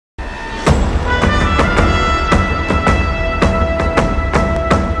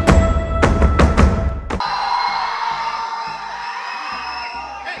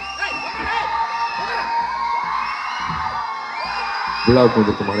விழாவுக்கு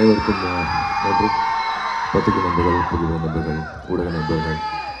வந்திருக்கும் அனைவருக்கும் நன்றி. பத்திரிகை நண்பர்கள், புதிய நண்பர்கள், ஊடக நண்பர்கள்,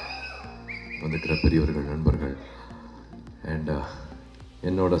 வந்திருக்கிற பெரியவர்கள், நண்பர்கள் அண்ட்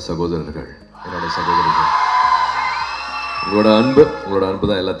என்னோட சகோதரர்கள், உங்களோட அன்பு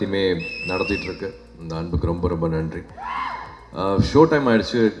தான் எல்லாத்தையுமே நடத்திட்டுருக்கு. இந்த அன்புக்கு ரொம்ப ரொம்ப நன்றி. ஷோ டைம்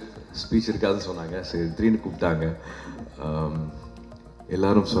ஆகிடுச்சு, ஸ்பீச் இருக்காதுன்னு சொன்னாங்க. சரி, திடீர்னு கூப்பிட்டாங்க.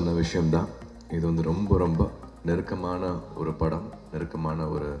 எல்லாரும் சொன்ன விஷயம்தான், இது வந்து ரொம்ப ரொம்ப நெருக்கமான ஒரு படம், நெருக்கமான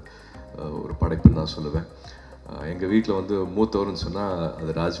ஒரு படைப்புன்னு தான் சொல்லுவேன். எங்கள் வீட்டில் வந்து மூத்தவர்னு சொன்னால்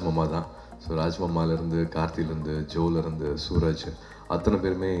அது ராஜ்மாமா தான். ஸோ ராஜ்மாமாலேருந்து, கார்த்திலேருந்து, ஜோலேருந்து, சூரஜ் அத்தனை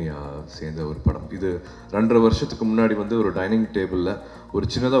பேருமே சேர்ந்த ஒரு படம். இது 2.5 வருஷத்துக்கு முன்னாடி வந்து ஒரு டைனிங் டேபிளில் ஒரு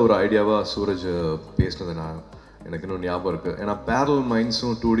சின்னதாக ஒரு ஐடியாவாக சூரஜ் பேசினது எனக்கு இன்னும் ஞாபகம் இருக்குது. ஏன்னா பேரல்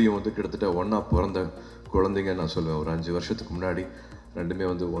மைண்ட்ஸும் 2Dயும் வந்து கிட்டத்தட்ட ஒன்றா பிறந்த குழந்தைங்க நான் சொல்லுவேன். ஒரு 5 வருஷத்துக்கு முன்னாடி ரெண்டுமே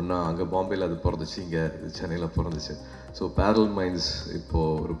வந்து ஒன்றா, அங்கே பாம்பேயில் அது பிறந்துச்சு, இங்கே சென்னையில் பிறந்துச்சு. ஸோ பேரல் மைண்ட்ஸ்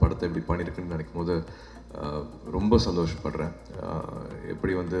இப்போது ஒரு படத்தை எப்படி பண்ணியிருக்குன்னு நினைக்கும் போது ரொம்ப சந்தோஷப்படுறேன்.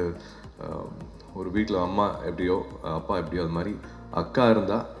 எப்படி வந்து ஒரு வீட்டில் அம்மா எப்படியோ அப்பா எப்படியோ அது மாதிரி அக்கா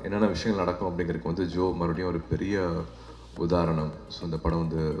இருந்தால் என்னென்ன விஷயங்கள் நடக்கும் அப்படிங்கிறதுக்கு வந்து ஜோ மறுபடியும் ஒரு பெரிய உதாரணம். ஸோ இந்த படம்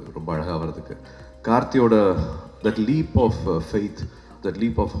வந்து ரொம்ப அழகாக வர்றதுக்கு கார்த்தியோட that leaf of faith, that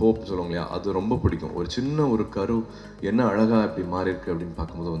leaf of hope சொல்லுவாங்க இல்லையா, அது ரொம்ப பிடிக்கும். ஒரு சின்ன ஒரு கரு என்ன அழகாக இப்படி மாறி இருக்குது அப்படின்னு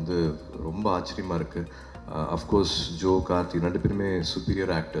பார்க்கும்போது வந்து ரொம்ப ஆச்சரியமாக இருக்குது. அஃப்கோர்ஸ் ஜோ, கார்த்தி 2 பேருமே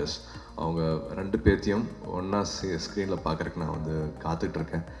சுப்பீரியர் ஆக்டர்ஸ். அவங்க 2 பேர்த்தையும் ஒன்றா ஸ்க்ரீனில் பார்க்குறக்கு நான் வந்து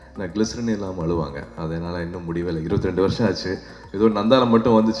காத்துட்ருக்கேன். நான் கிளிசரின் இல்லாமல் அழுவாங்க, அதனால் இன்னும் முடியவே இல்லை. 22 வருஷம் ஆச்சு. ஏதோ நந்தாலம்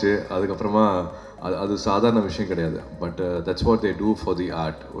மட்டும் வந்துச்சு, அதுக்கப்புறமா அது சாதாரண விஷயம் கிடையாது. But that's what they do for the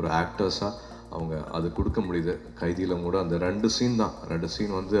art. ஒரு ஆக்டர்ஸாக அவங்க அது கொடுக்க முடியுது. கைதியில் கூட அந்த 2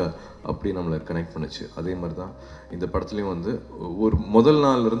 சீன் வந்து அப்படி நம்மளை கனெக்ட் பண்ணுச்சு. அதே மாதிரி தான் இந்த படத்துலையும் வந்து ஒரு முதல்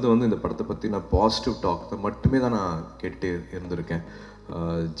நாள்லேருந்து வந்து இந்த படத்தை பற்றி நான் பாசிட்டிவ் டாக் மட்டுமே தான் நான் கேட்டே இருந்திருக்கேன்.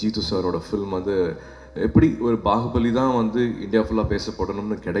 ஜீத்து சாரோட ஃபில்ம் வந்து எப்படி ஒரு பாகுபலி தான் வந்து இந்தியா ஃபுல்லாக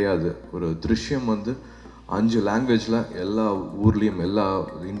பேசப்படணும்னு கிடையாது. ஒரு திருஷ்யம் வந்து 5 லாங்குவேஜில் எல்லா ஊர்லேயும் எல்லா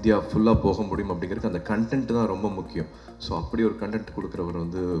இந்தியா ஃபுல்லாக போக முடியும் அப்படிங்கிறதுக்கு அந்த கண்டென்ட் தான் ரொம்ப முக்கியம். ஸோ அப்படி ஒரு கண்டென்ட் கொடுக்குறவர்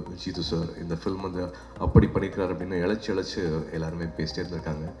வந்து ஜீத்து சார். இந்த ஃபில்ம் வந்து அப்படி பண்ணிக்கிறார் அப்படின்னு இழைச்சி எல்லாருமே பேசிட்டே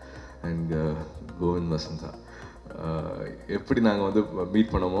இருந்திருக்காங்க. அண்ட் கோவிந்த்வாசந்தா எப்படி நாங்கள் வந்து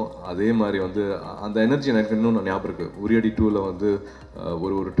மீட் பண்ணோமோ அதே மாதிரி வந்து அந்த எனர்ஜி எனக்கு இன்னும் ஞாபகம் இருக்குது. உரியடி 2ல் வந்து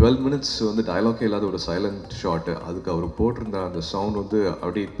ஒரு 12 மினிட்ஸ் வந்து டயலாக்கே இல்லாத ஒரு சைலண்ட் ஷாட்டு, அதுக்கு அவர் போட்டிருந்த அந்த சவுண்ட் வந்து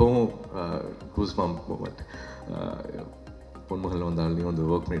அப்படி இப்போவும் கூஸ்பாம் மூமெண்ட். பொன்மகள் வந்தாலையும் வந்து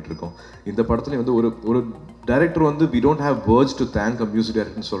ஒர்க் பண்ணிகிட்ருக்கோம். இந்த படத்துலேயும் வந்து ஒரு டைரக்டர் வந்து we don't have words to thank a music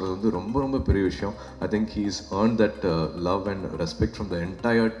டைரக்டர்னு சொல்கிறது வந்து ரொம்ப ரொம்ப பெரிய விஷயம். I think he is earned that love and respect from the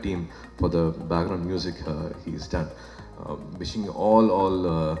entire team for the background music he has done. Wishing all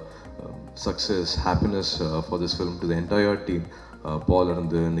success, happiness for this film to the entire team. Paul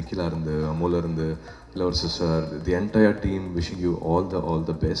irundhu, Nikhila irundhu, Amol irundhu, ILAVARASU sir, the entire team wishing you all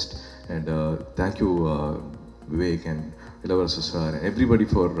the best. And thank you Vivek and ILAVARASU sir and everybody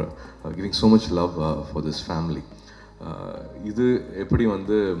for giving so much love for this family. இது எப்படி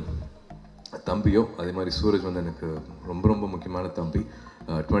வந்து தம்பியோ அதே மாதிரி சூரஜ் வந்து எனக்கு ரொம்ப ரொம்ப முக்கியமான தம்பி.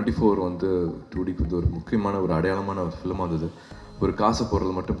 24 வந்து 2Dக்கு வந்து ஒரு முக்கியமான ஒரு அடையாளமான ஒரு ஃபிலிமாக இருந்தது. ஒரு காசை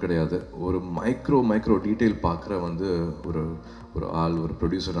போடுறது மட்டும் கிடையாது, ஒரு மைக்ரோ டீட்டெயில் பார்க்குற வந்து ஒரு ஆள், ஒரு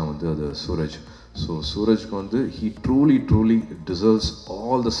ப்ரொடியூசராக வந்து அது சூரஜ். ஸோ சூரஜ்க்கு வந்து he truly deserves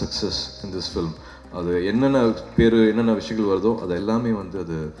all the success in this film. அது என்னென்ன விஷயங்கள் வருதோ அது எல்லாமே வந்து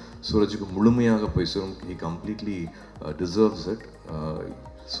அது சூரஜுக்கு முழுமையாக போய் சேரும். He completely deserves it.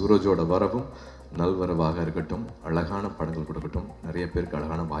 சூரஜோட வரவும் நல்வரவாக இருக்கட்டும், அழகான படங்கள் கொடுக்கட்டும், நிறைய பேருக்கு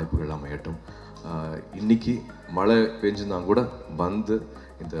அழகான வாய்ப்புகள் அமையட்டும். இன்னைக்கு மழை பெஞ்சிருந்தாங்க கூட வந்து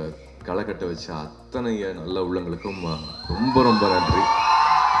இந்த களக்கட்டை வச்ச அத்தனை நல்ல உள்ளங்களுக்கும் ரொம்ப ரொம்ப நன்றி.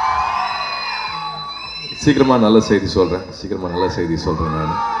 சீக்கிரமாக நல்ல செய்தி சொல்கிறேன்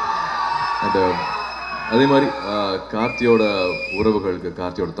நான். அண்ட் அதே மாதிரி கார்த்தியோட உறவுகளுக்கு,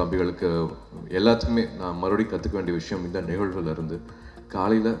 கார்த்தியோட தம்பிகளுக்கு எல்லாத்துக்குமே நான் மறுபடியும் கற்றுக்க வேண்டிய விஷயம் இந்த நிகழ்வில் இருந்து,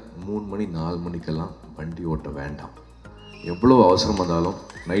 காலையில் 3 மணி 4 மணிக்கெல்லாம் வண்டி ஓட்ட வேண்டாம். எவ்வளோ அவசரம் வந்தாலும்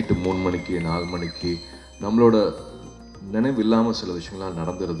நைட்டு 3 மணிக்கு 4 மணிக்கு நம்மளோட நினைவு இல்லாமல் சில விஷயங்கள்லாம்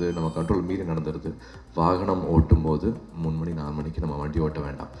நடந்துருது, நம்ம கண்ட்ரோல் மீறி நடந்துருது. வாகனம் ஓட்டும் போது 3 மணி 4 மணிக்கு நம்ம வண்டி ஓட்ட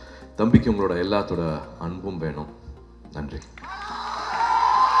வேண்டாம். தம்பிக்கு உங்களோட எல்லாத்தோட அன்பும் வேணும். நன்றி.